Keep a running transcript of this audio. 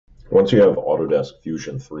Once you have Autodesk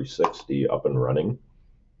Fusion 360 up and running,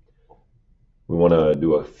 we want to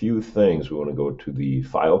do a few things. We want to go to the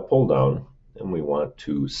File pull down, and we want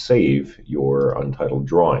to save your untitled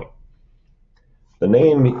drawing. The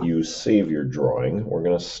name you save your drawing, we're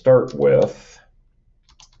going to start with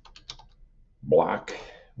Block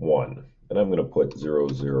 1, and I'm going to put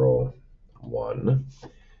 001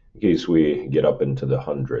 in case we get up into the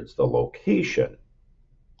hundreds. The location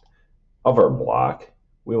of our block,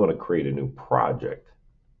 we want to create a new project.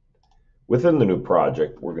 Within the new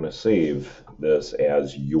project, we're going to save this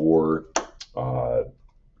as your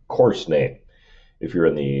course name. If you're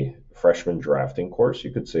in the freshman drafting course,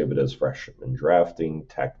 you could save it as freshman drafting,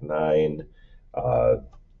 Tech 9,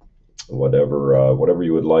 whatever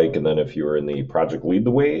you would like. And then if you're in the Project Lead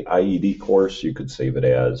the Way IED course, you could save it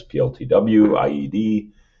as PLTW,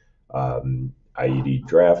 IED, IED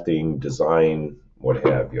drafting, design, what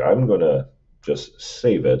have you. I'm going to just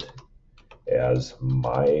save it as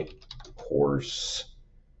my course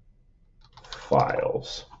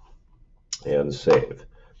files and save.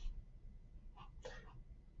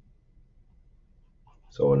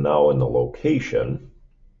 So now in the location,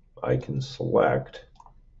 I can select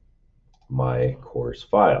my course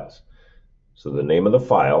files. So the name of the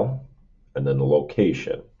file and then the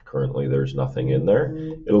location. Currently there's nothing in there.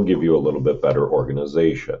 It'll give you a little bit better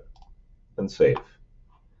organization and save.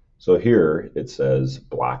 So here it says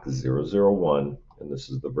block 001, and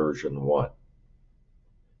this is the version 1.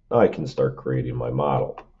 Now I can start creating my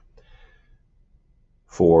model.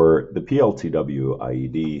 For the PLTW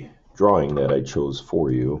IED drawing that I chose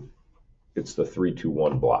for you, it's the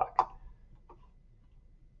 321 block.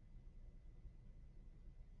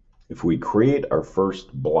 If we create our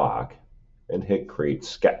first block and hit create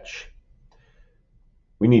sketch,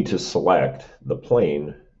 we need to select the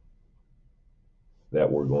plane that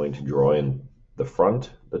we're going to draw in the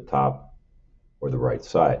front, the top, or the right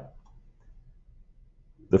side.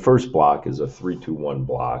 The first block is a 321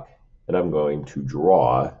 block, and I'm going to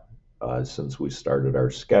draw, since we started our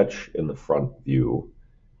sketch in the front view,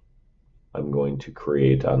 I'm going to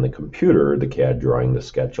create on the computer the CAD drawing, the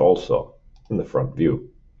sketch also in the front view.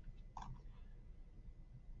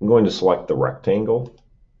 I'm going to select the rectangle,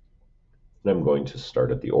 and I'm going to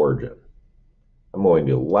start at the origin. I'm going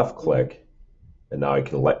to left click, and now I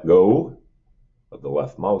can let go of the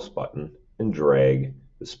left mouse button and drag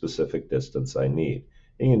the specific distance I need.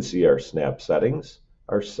 And you can see our snap settings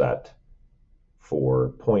are set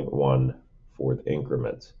for 0.1 for the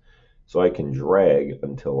increments. So I can drag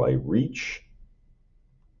until I reach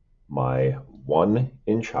my 1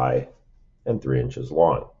 inch high and 3 inches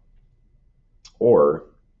long. Or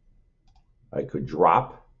I could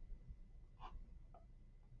drop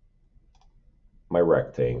my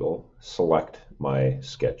rectangle, select my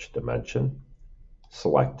sketch dimension,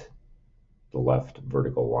 select the left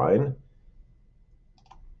vertical line,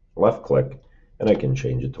 left click, and I can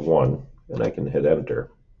change it to 1, and I can hit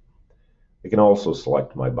enter. I can also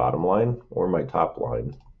select my bottom line or my top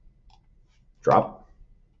line, drop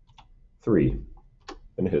 3,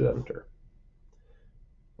 and hit enter.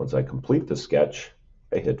 Once I complete the sketch,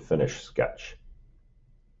 I hit finish sketch.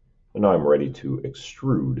 And now I'm ready to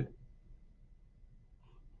extrude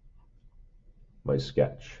my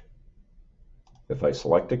sketch. If I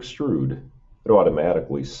select extrude, it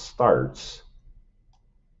automatically starts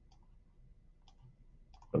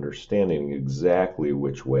understanding exactly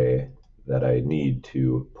which way that I need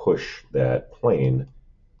to push that plane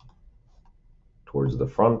towards the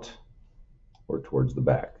front or towards the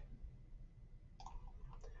back.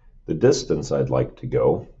 The distance I'd like to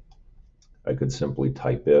go, I could simply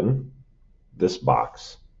type in this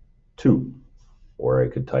box, 2. Or I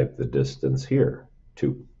could type the distance here,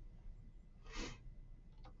 2.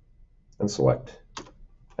 And select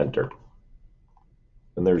enter.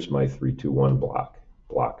 And there's my 321 block,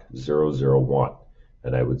 block 001.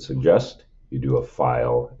 And I would suggest you do a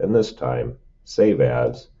file, and this time save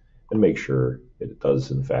as, and make sure it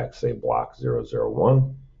does in fact say block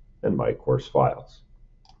 001 and my course files.